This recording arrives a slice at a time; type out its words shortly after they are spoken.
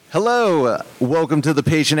Hello, welcome to the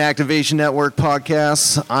Patient Activation Network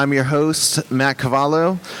podcast. I'm your host, Matt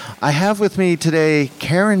Cavallo. I have with me today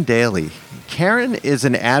Karen Daley. Karen is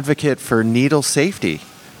an advocate for needle safety.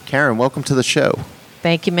 Karen, welcome to the show.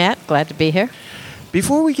 Thank you, Matt. Glad to be here.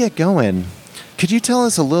 Before we get going, could you tell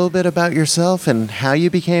us a little bit about yourself and how you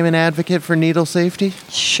became an advocate for needle safety?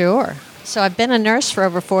 Sure. So I've been a nurse for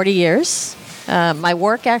over 40 years. My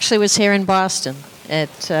work actually was here in Boston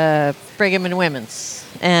at Brigham and Women's.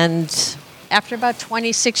 And after about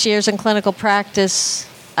 26 years in clinical practice,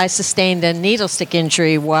 I sustained a needlestick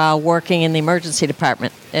injury while working in the emergency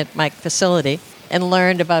department at my facility and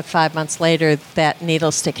learned about 5 months later that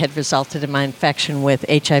needlestick had resulted in my infection with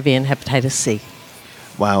HIV and hepatitis C.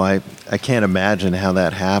 Wow, I can't imagine how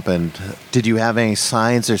that happened. Did you have any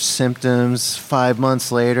signs or symptoms 5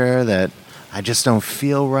 months later that I just don't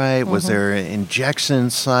feel right? Was there an injection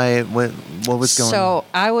site? What was going on? So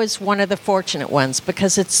I was one of the fortunate ones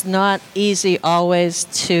because it's not easy always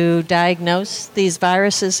to diagnose these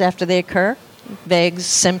viruses after they occur. Vague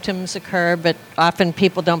symptoms occur, but often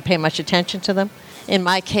people don't pay much attention to them. In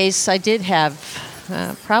my case, I did have,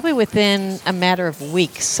 probably within a matter of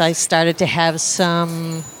weeks, I started to have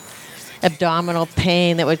some abdominal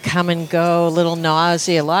pain that would come and go, a little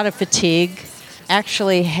nausea, a lot of fatigue.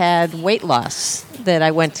 Actually had weight loss that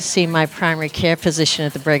I went to see my primary care physician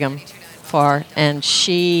at the Brigham for, and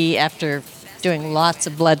she, after doing lots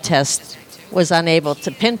of blood tests, was unable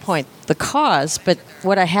to pinpoint the cause, but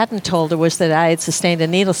what I hadn't told her was that I had sustained a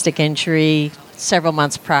needlestick injury several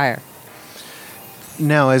months prior.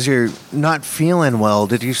 Now, as you're not feeling well,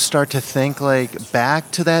 did you start to think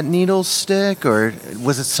back to that needle stick, or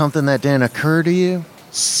was it something that didn't occur to you?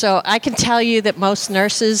 So I can tell you that most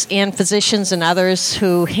nurses and physicians and others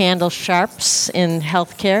who handle sharps in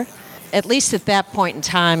healthcare, at least at that point in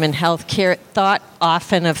time in healthcare, thought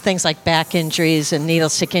often of things like back injuries and needle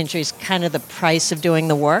stick injuries, kind of the price of doing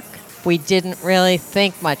the work. We didn't really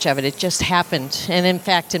think much of it. It just happened. And in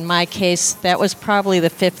fact, in my case, that was probably the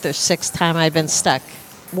fifth or sixth time I'd been stuck.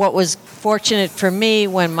 What was fortunate for me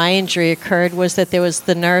when my injury occurred was that there was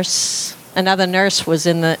another nurse was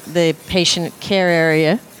in the patient care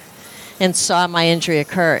area and saw my injury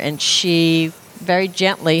occur, and she very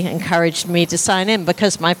gently encouraged me to sign in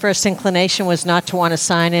because my first inclination was not to want to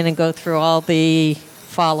sign in and go through all the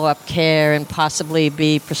follow-up care and possibly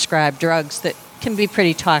be prescribed drugs that can be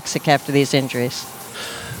pretty toxic after these injuries.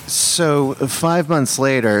 So 5 months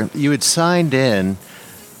later, you had signed in.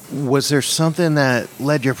 Was there something that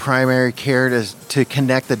led your primary care to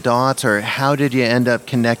connect the dots, or how did you end up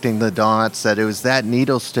connecting the dots that it was that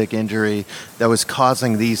needle stick injury that was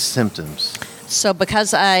causing these symptoms? So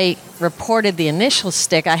because I reported the initial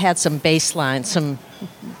stick, I had some baseline, some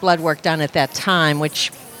blood work done at that time,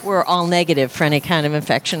 which were all negative for any kind of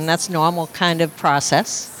infection. That's normal kind of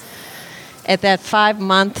process. At that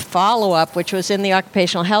 5-month follow-up, which was in the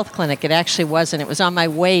occupational health clinic, it actually wasn't. It was on my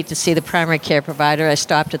way to see the primary care provider. I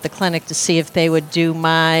stopped at the clinic to see if they would do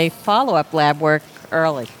my follow-up lab work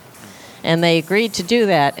early. And they agreed to do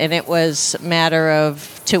that, and it was a matter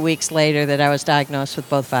of 2 weeks later that I was diagnosed with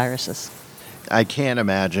both viruses. I can't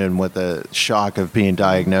imagine what the shock of being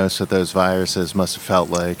diagnosed with those viruses must have felt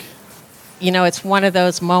like. You know, it's one of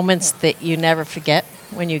those moments that you never forget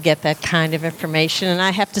when you get that kind of information. And I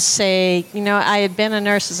have to say, I had been a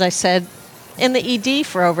nurse, as I said, in the ED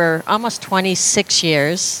for over almost 26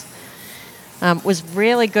 years, was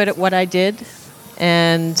really good at what I did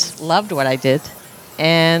and loved what I did.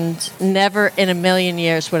 And never in a million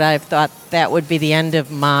years would I have thought that would be the end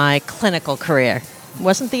of my clinical career. It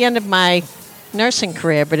wasn't the end of my nursing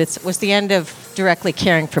career, but it was the end of directly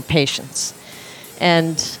caring for patients.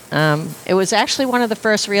 And it was actually one of the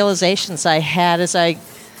first realizations I had as I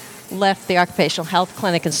left the occupational health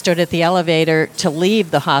clinic and stood at the elevator to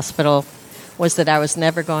leave the hospital, was that I was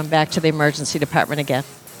never going back to the emergency department again.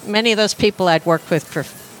 Many of those people I'd worked with for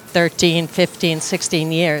 13, 15,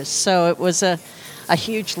 16 years. So it was a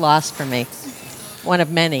huge loss for me. One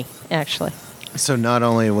of many, actually. So not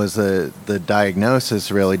only was the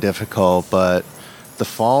diagnosis really difficult, but the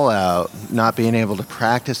fallout, not being able to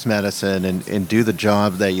practice medicine and do the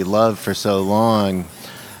job that you love for so long,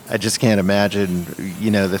 I just can't imagine,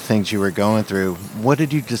 the things you were going through. What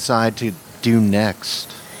did you decide to do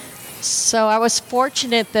next? So I was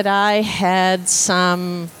fortunate that I had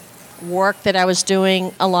some work that I was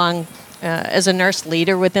doing along as a nurse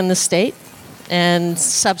leader within the state. And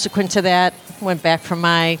subsequent to that, went back for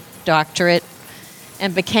my doctorate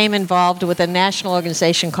and became involved with a national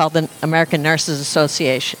organization called the American Nurses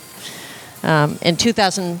Association. In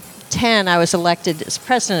 2010, I was elected as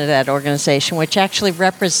president of that organization, which actually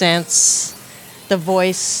represents the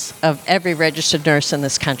voice of every registered nurse in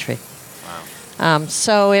this country.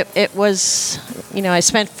 So it was, I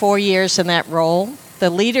spent 4 years in that role. The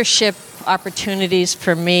leadership opportunities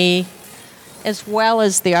for me, as well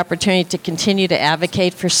as the opportunity to continue to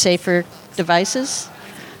advocate for safer devices.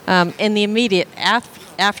 In the immediate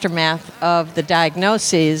aftermath of the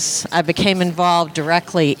diagnoses, I became involved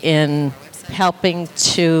directly in helping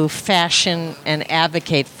to fashion and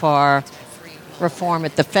advocate for reform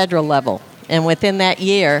at the federal level. And within that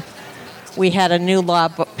year, we had a new law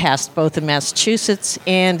passed both in Massachusetts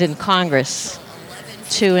and in Congress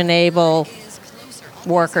to enable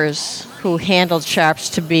workers who handled sharps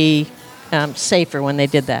to be safer when they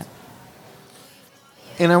did that.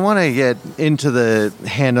 And I want to get into the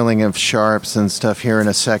handling of sharps and stuff here in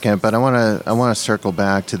a second, but I want to circle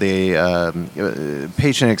back to the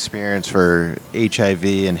patient experience for HIV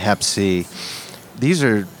and Hep C. These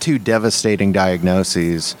are two devastating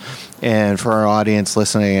diagnoses, and for our audience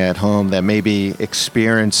listening at home that may be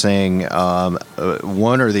experiencing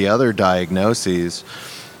one or the other diagnoses,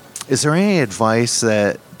 is there any advice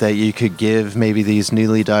that you could give maybe these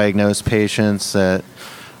newly diagnosed patients that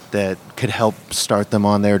could help start them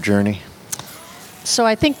on their journey? So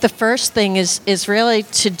I think the first thing is really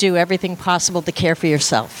to do everything possible to care for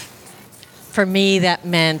yourself. For me, that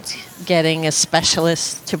meant getting a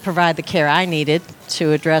specialist to provide the care I needed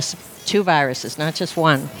to address 2 viruses, not just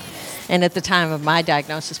one. And at the time of my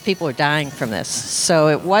diagnosis, people were dying from this. So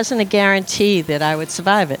it wasn't a guarantee that I would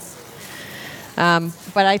survive it.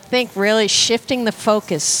 But I think really shifting the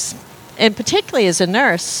focus, and particularly as a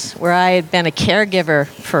nurse, where I had been a caregiver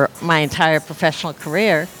for my entire professional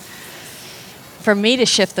career, for me to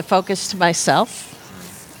shift the focus to myself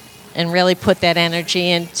and really put that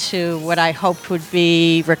energy into what I hoped would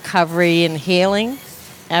be recovery and healing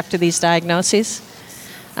after these diagnoses,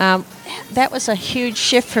 that was a huge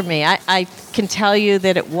shift for me. I can tell you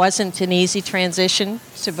that it wasn't an easy transition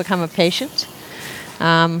to become a patient.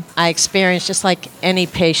 I experienced, just like any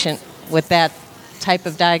patient with that type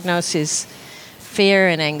of diagnosis, fear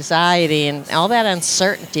and anxiety and all that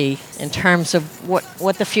uncertainty in terms of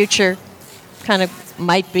what the future kind of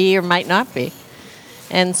might be or might not be.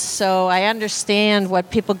 And so I understand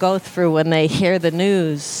what people go through when they hear the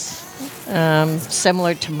news,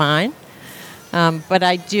 similar to mine. But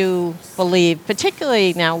I do believe,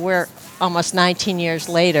 particularly now we're almost 19 years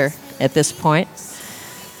later at this point,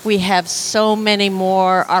 we have so many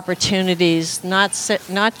more opportunities, not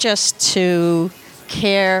just to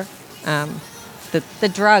care,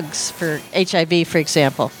 the drugs for HIV, for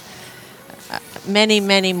example. Many,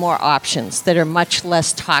 many more options that are much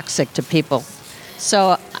less toxic to people.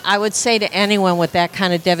 So I would say to anyone with that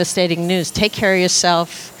kind of devastating news, take care of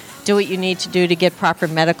yourself, do what you need to do to get proper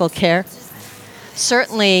medical care.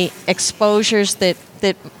 Certainly exposures that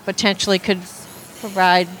potentially could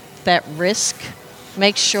provide that risk,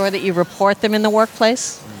 make sure that you report them in the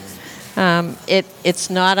workplace. It's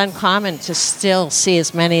not uncommon to still see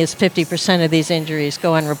as many as 50% of these injuries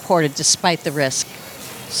go unreported despite the risk.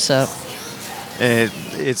 So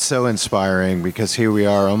it's so inspiring because here we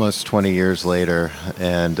are almost 20 years later,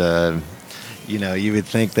 and you would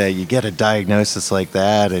think that you get a diagnosis like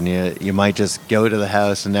that and you might just go to the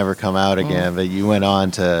house and never come out again, but you went on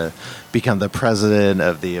to become the president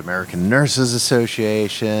of the American Nurses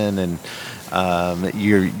Association, and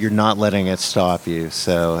you're not letting it stop you.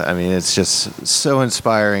 So, I mean, it's just so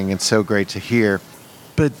inspiring and so great to hear.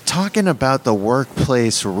 But talking about the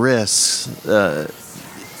workplace risks,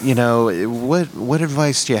 what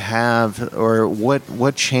advice do you have, or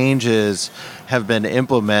what changes have been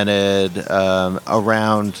implemented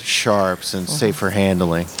around sharps and safer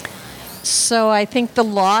handling? So I think the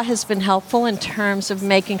law has been helpful in terms of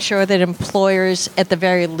making sure that employers, at the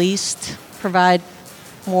very least, provide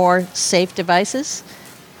more safe devices.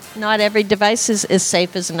 Not every device is as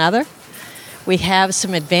safe as another. We have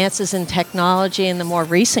some advances in technology in the more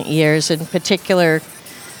recent years. In particular,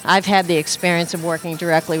 I've had the experience of working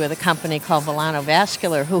directly with a company called Volano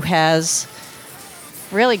Vascular, who has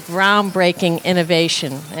really groundbreaking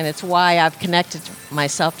innovation, and it's why I've connected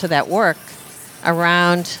myself to that work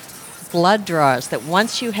around blood draws. That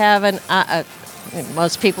once you have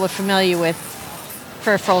most people are familiar with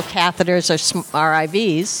peripheral catheters or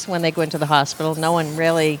IVs when they go into the hospital. No one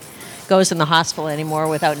really goes in the hospital anymore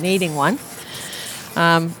without needing one.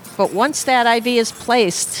 But once that IV is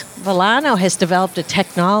placed, Volano has developed a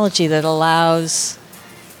technology that allows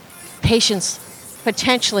patients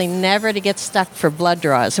potentially never to get stuck for blood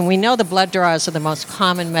draws. And we know the blood draws are the most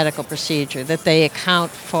common medical procedure, that they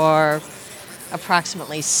account for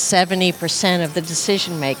approximately 70% of the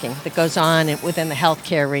decision-making that goes on within the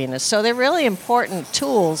healthcare arena. So they're really important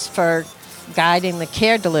tools for guiding the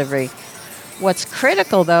care delivery. What's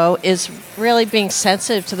critical, though, is really being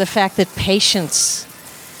sensitive to the fact that patients,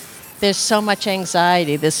 there's so much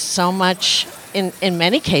anxiety, there's so much, in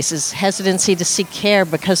many cases, hesitancy to seek care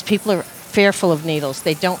because people are fearful of needles.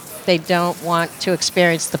 They don't want to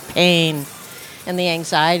experience the pain and the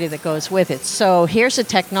anxiety that goes with it. So here's a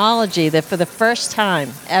technology that for the first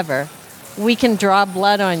time ever, we can draw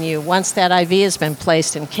blood on you once that IV has been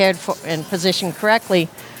placed and cared for and positioned correctly.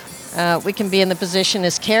 We can be in the position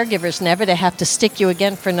as caregivers never to have to stick you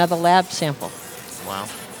again for another lab sample. Wow.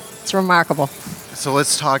 It's remarkable. So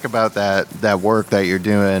let's talk about that work that you're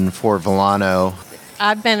doing for Volano.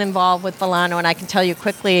 I've been involved with Volano, and I can tell you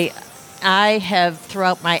quickly, I have,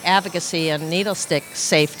 throughout my advocacy on needlestick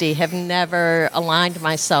safety, have never aligned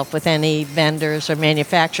myself with any vendors or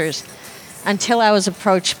manufacturers until I was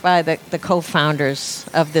approached by the co-founders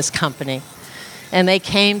of this company. And they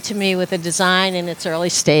came to me with a design in its early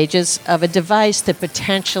stages of a device that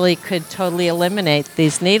potentially could totally eliminate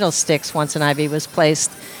these needle sticks once an IV was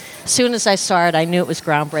placed. As soon as I saw it, I knew it was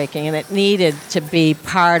groundbreaking, and it needed to be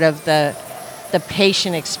part of the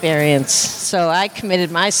patient experience. So I committed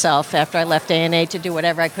myself after I left A&A to do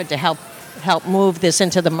whatever I could to help move this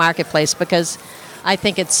into the marketplace, because I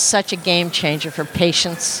think it's such a game changer for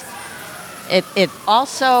patients. It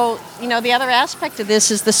also, the other aspect of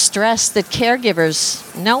this is the stress that caregivers,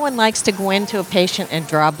 no one likes to go into a patient and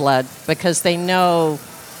draw blood because they know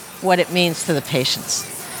what it means to the patients.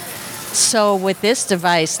 So with this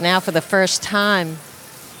device, now for the first time,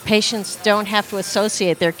 patients don't have to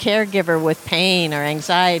associate their caregiver with pain or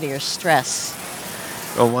anxiety or stress.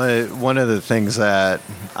 Well, one of the things that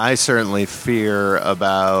I certainly fear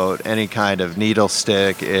about any kind of needle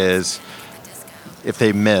stick is if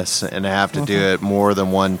they miss and have to do it more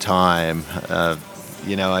than one time.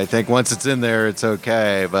 I think once it's in there, it's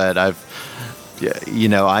okay. But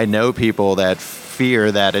I know people that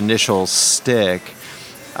fear that initial stick.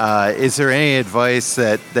 Is there any advice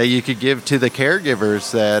that you could give to the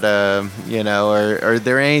caregivers that, are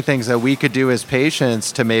there any things that we could do as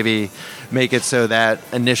patients to maybe make it so that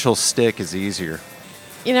initial stick is easier?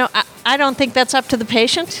 I don't think that's up to the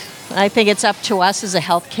patient. I think it's up to us as a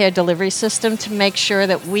healthcare delivery system to make sure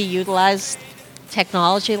that we utilize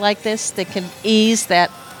technology like this that can ease that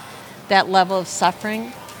level of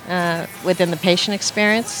suffering within the patient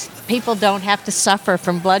experience. People don't have to suffer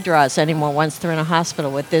from blood draws anymore once they're in a hospital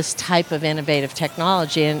with this type of innovative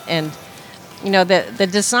technology. And the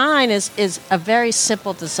design is a very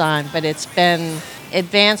simple design, but it's been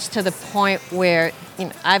advanced to the point where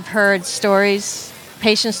I've heard stories,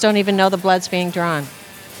 patients don't even know the blood's being drawn.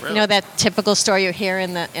 Really? That typical story you hear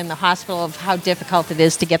in the hospital of how difficult it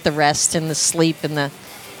is to get the rest and the sleep and the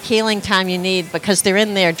healing time you need because they're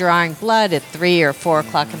in there drawing blood at 3 or 4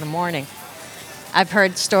 o'clock in the morning. I've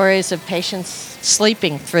heard stories of patients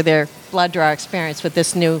sleeping through their blood draw experience with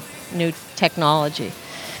this new technology.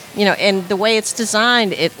 And the way it's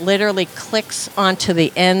designed, it literally clicks onto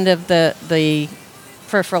the end of the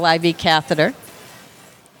peripheral IV catheter,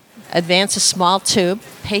 advance a small tube.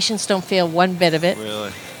 Patients don't feel one bit of it.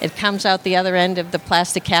 Really? It comes out the other end of the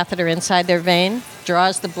plastic catheter inside their vein,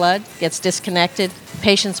 draws the blood, gets disconnected.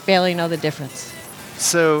 Patients barely know the difference.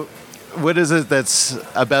 So what is it that's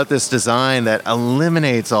about this design that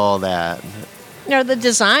eliminates all that? The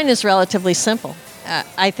design is relatively simple.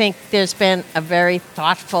 I think there's been a very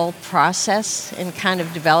thoughtful process in kind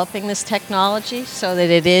of developing this technology so that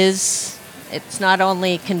it's not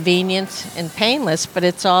only convenient and painless, but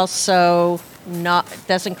it's also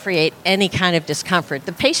doesn't create any kind of discomfort.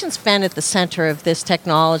 The patient's been at the center of this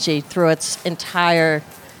technology through its entire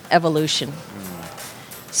evolution.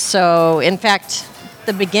 So, in fact,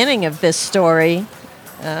 the beginning of this story,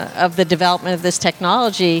 of the development of this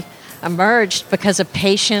technology, emerged because a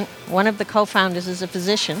patient, one of the co-founders is a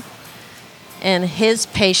physician, and his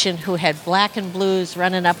patient who had black and blues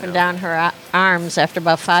running up and down her arms after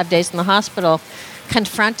about 5 days in the hospital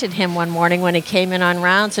confronted him one morning when he came in on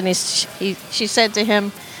rounds, and she said to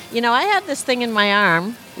him, I have this thing in my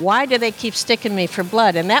arm. Why do they keep sticking me for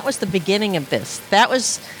blood? And that was the beginning of this. That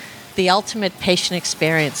was the ultimate patient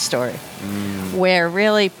experience story, where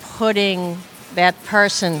really putting that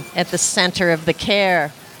person at the center of the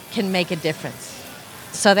care can make a difference.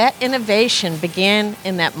 So that innovation began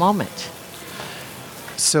in that moment.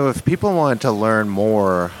 So if people want to learn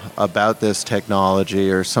more about this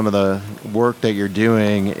technology or some of the work that you're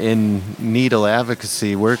doing in needle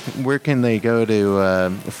advocacy, where can they go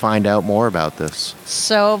to find out more about this?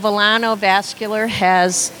 So Volano Vascular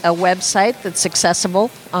has a website that's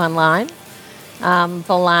accessible online.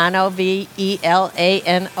 Volano,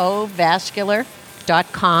 VELANO,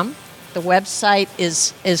 vascular.com. The website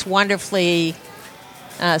is wonderfully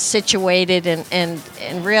situated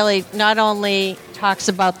and really not only talks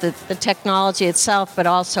about the technology itself, but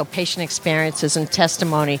also patient experiences and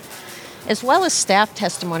testimony, as well as staff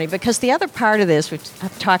testimony. Because the other part of this,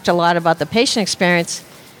 I've talked a lot about the patient experience,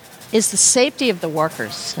 is the safety of the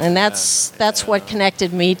workers. And that's what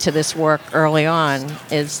connected me to this work early on,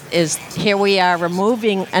 is here we are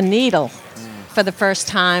removing a needle for the first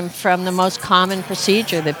time from the most common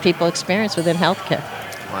procedure that people experience within healthcare.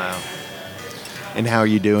 Wow. And how are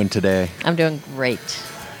you doing today? I'm doing great.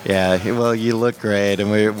 Yeah, well, you look great, and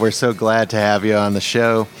we're so glad to have you on the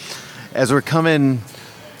show. As we're coming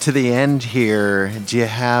to the end here, do you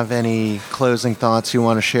have any closing thoughts you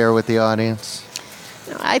want to share with the audience?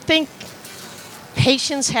 I think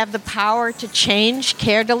patients have the power to change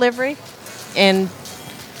care delivery, and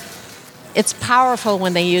it's powerful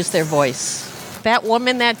when they use their voice. That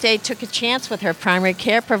woman that day took a chance with her primary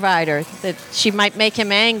care provider that she might make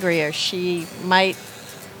him angry or she might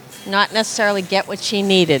not necessarily get what she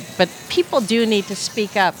needed. But people do need to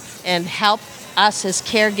speak up and help us as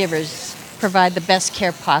caregivers provide the best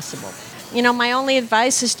care possible. You know, my only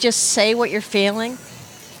advice is just say what you're feeling.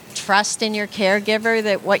 Trust in your caregiver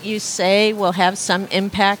that what you say will have some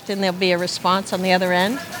impact and there'll be a response on the other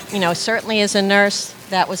end. You know, certainly as a nurse,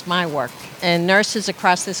 that was my work. And nurses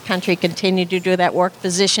across this country continue to do that work.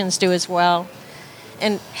 Physicians do as well.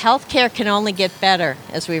 And healthcare can only get better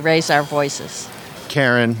as we raise our voices.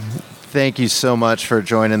 Karen, thank you so much for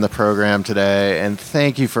joining the program today, and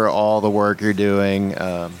thank you for all the work you're doing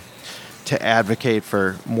to advocate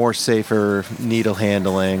for more safer needle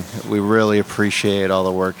handling. We really appreciate all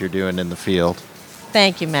the work you're doing in the field.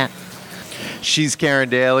 Thank you, Matt. She's Karen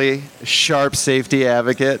Daley, sharp safety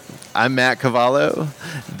advocate. I'm Matt Cavallo.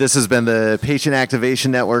 This has been the Patient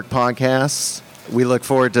Activation Network podcast. We look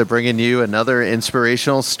forward to bringing you another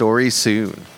inspirational story soon.